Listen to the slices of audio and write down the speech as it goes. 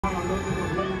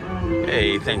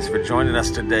Hey, thanks for joining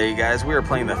us today, guys. We are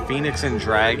playing the Phoenix and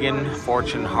Dragon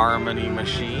Fortune Harmony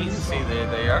machine. See, there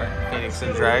they are, Phoenix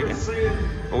and Dragon.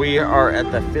 We are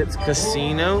at the Fitz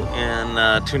Casino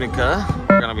in Tunica.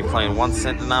 We're going to be playing 1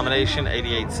 cent denomination,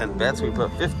 88-cent bets. We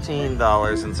put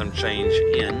 $15 and some change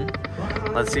in.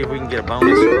 Let's see if we can get a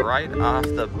bonus right off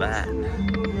the bat.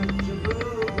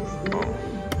 Oh.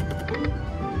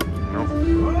 Nope.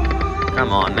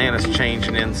 Come on, Nana's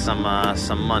changing in some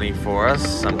money for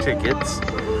us, some tickets.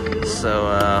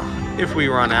 So if we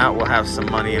run out, we'll have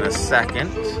some money in a second.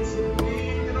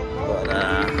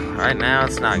 But right now,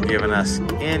 it's not giving us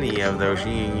any of those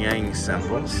yin-yang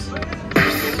symbols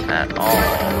at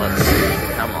all. Let's see.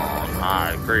 Come on.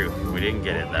 Ah, it grew. We didn't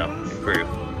get it though. It grew.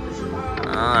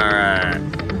 All right.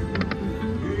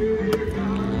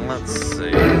 Let's see.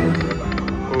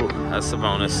 Ooh, that's the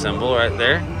bonus symbol right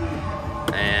there.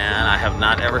 And I have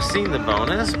not ever seen the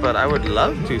bonus, but I would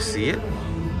love to see it.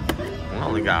 We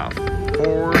only got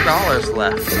 $4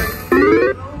 left.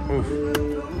 Oof.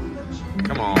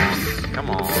 Come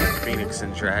on, Phoenix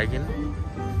and Dragon.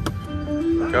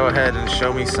 Go ahead and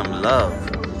show me some love.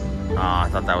 Oh, I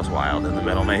thought that was wild in the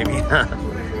middle, maybe.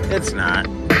 It's not.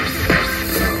 Come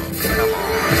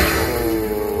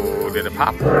on. Oh, did it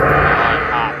pop? Oh, it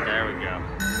popped. There we go.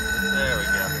 There we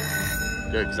go.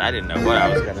 Good, because I didn't know what I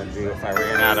was going to do if I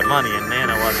ran out of money and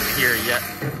Nana wasn't here yet.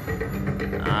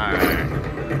 Alright.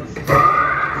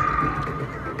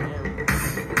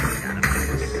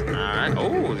 Alright.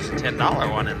 Oh, there's a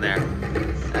 $10 one in there.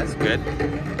 That's good.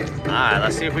 Alright,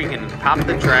 let's see if we can pop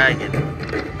the dragon.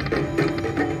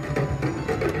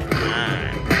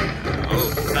 Alright.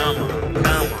 Oh, come on.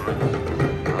 Oh,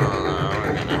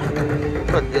 we're going to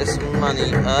put this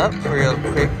money up real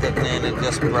quick that Nana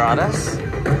just brought us.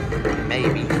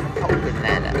 Maybe. Open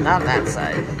that up. Not that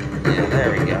side. Yeah,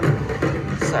 there we go.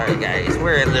 Sorry, guys.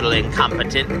 We're a little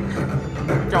incompetent.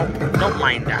 Don't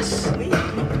mind us. Oh,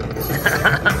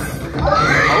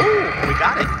 we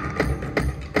got it.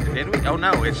 Did we? Oh,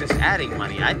 no. It's just adding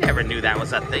money. I never knew that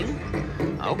was a thing.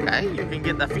 Okay. You can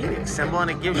get the Phoenix symbol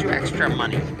and it gives you extra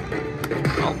money.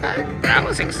 Okay. That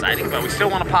was exciting, but we still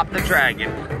want to pop the dragon.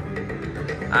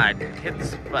 Alright. Hit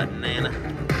this button, Nana.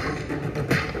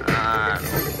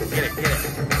 Get it.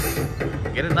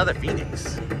 Get another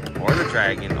Phoenix. Or the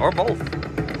dragon. Or both.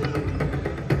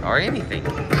 Or anything.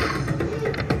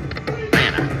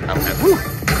 Nana. Okay. Woo.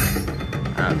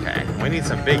 Okay. We need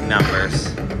some big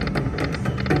numbers.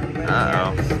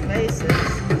 Uh-oh.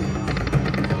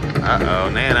 Uh-oh.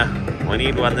 Nana. We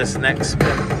need one this next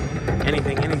spin.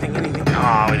 Anything.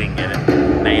 Oh, we didn't get it.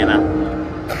 Nana.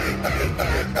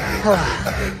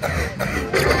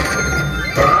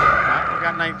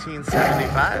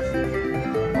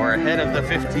 $19.75. We're ahead of the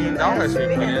 $15 we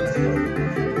put in.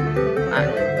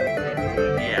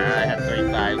 Yeah, I had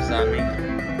 3 5s on me.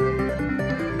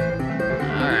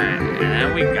 Alright,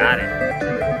 and we got it.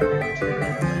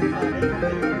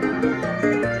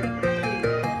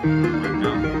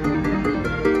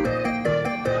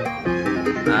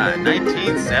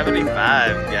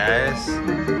 $19.75, guys.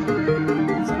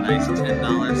 It's a nice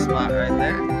 $10 spot right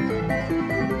there.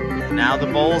 Now the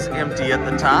bowl's empty at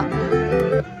the top.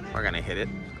 We're gonna hit it.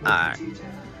 Alright.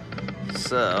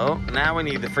 So now we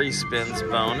need the free spins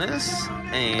bonus,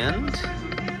 and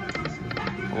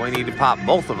we need to pop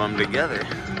both of them together.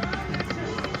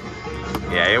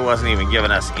 Yeah, it wasn't even giving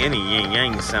us any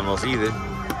yin-yang symbols either.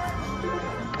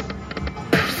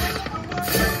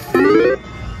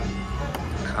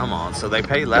 Come on, so they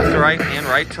pay left to right and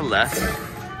right to left.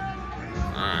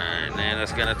 Alright,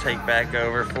 Nana's gonna take back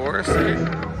over for us here.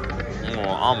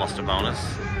 Well, almost a bonus.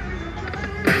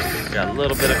 Got a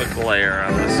little bit of a glare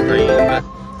on the screen, but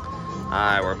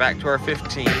alright, we're back to our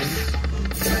 15.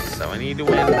 So we need to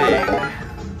win big.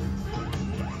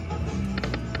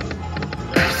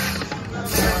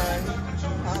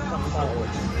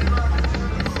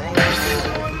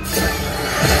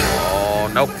 Oh,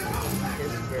 nope.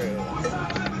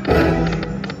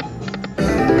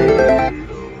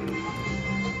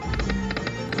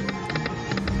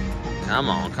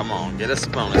 Come on, get us a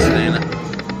bonus, Nana.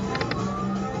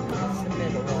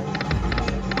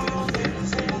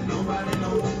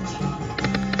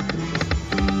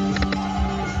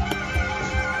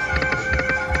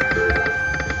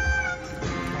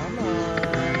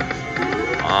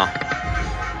 Oh,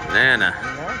 Nana.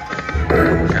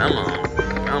 Come on.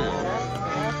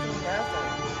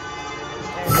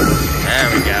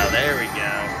 There we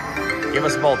go. Give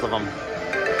us both of them.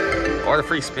 Or the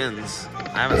free spins.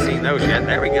 I haven't seen those yet.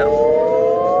 There we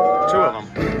go. 2 of them.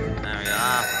 There we go.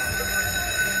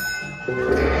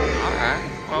 Alright.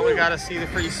 Well, we got to see the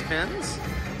free spins.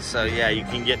 So yeah, you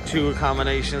can get 2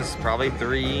 combinations, probably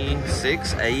 3,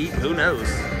 6, 8, who knows?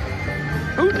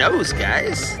 Who knows,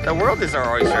 guys? The world is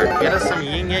our oyster. Get us some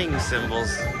yin-yang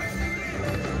symbols.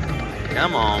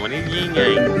 Come on, we need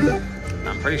yin-yang.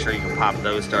 I'm pretty sure you can pop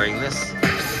those during this.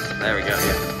 There we go.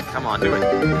 Come on, do it.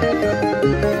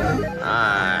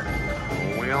 Alright.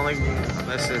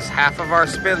 This is half of our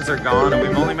spins are gone and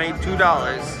we've only made $2.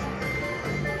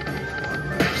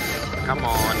 Come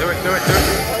on, do it.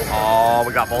 Oh,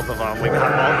 we got both of them.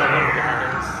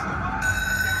 Guys.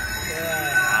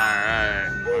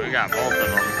 Alright. We got both of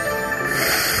them.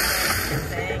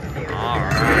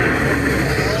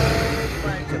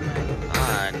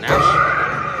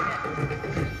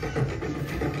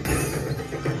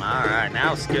 Alright, now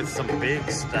let's get some big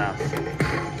stuff.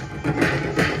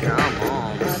 Come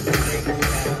on.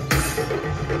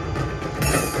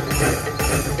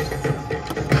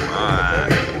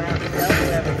 Alright.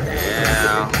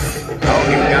 Yeah. Oh,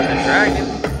 he got the dragon.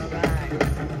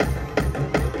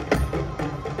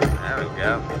 There we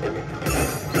go.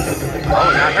 Oh,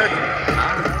 we got her.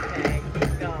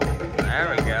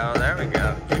 There we go.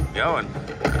 Keep going.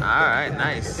 Alright,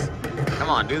 nice. Come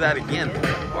on, do that again.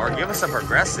 Or give us a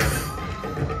progressive.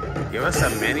 Give us a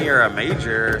mini or a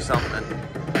major or something.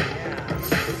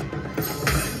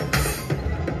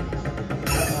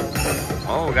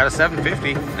 Oh, we got a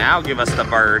 750. Now give us the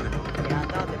bird. Yeah, I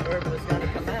thought the bird was going to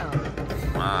come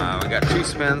out. We got 2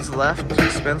 spins left. 2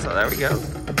 spins. Oh, there we go.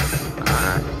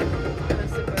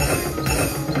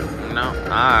 No.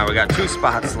 Alright, we got 2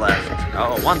 spots left.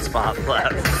 Oh, 1 spot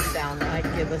left. Doesn't sound like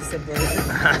give us a bird.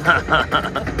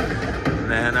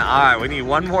 Then, alright, we need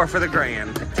 1 more for the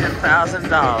grand.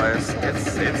 $10,000.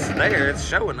 It's there. It's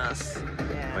showing us.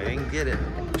 Yeah. We didn't get it.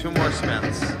 2 more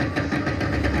spins.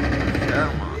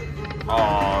 Come on.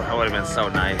 Oh, that would have been so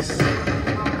nice.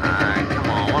 Alright, come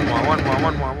on.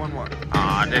 1 more.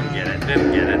 Oh, didn't get it.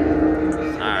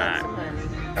 Alright.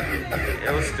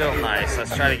 It was still nice.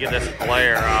 Let's try to get this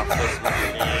glare off this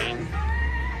machine.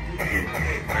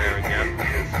 There we go.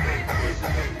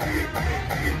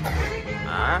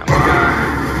 Alright, we got it.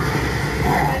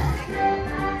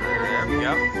 There we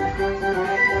go.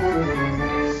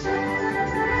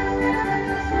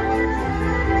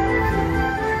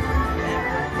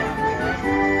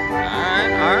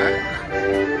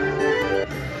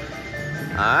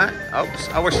 Alright. Oops.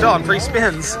 Oh, we're still on free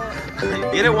spins.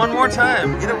 Get it one more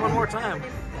time.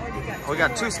 We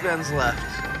got 2 spins left.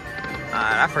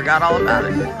 Alright, I forgot all about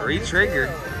it. Re-trigger.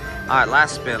 Alright,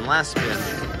 last spin.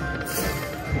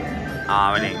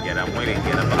 Oh, we didn't get him.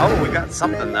 Oh, we got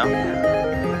something though.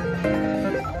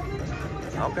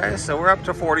 Okay, so we're up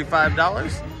to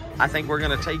 $45. I think we're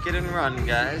gonna take it and run,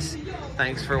 guys.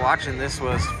 Thanks for watching. This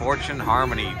was Fortune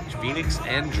Harmony, Phoenix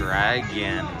and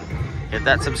Dragon. Hit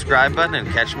that subscribe button and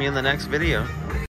catch me in the next video.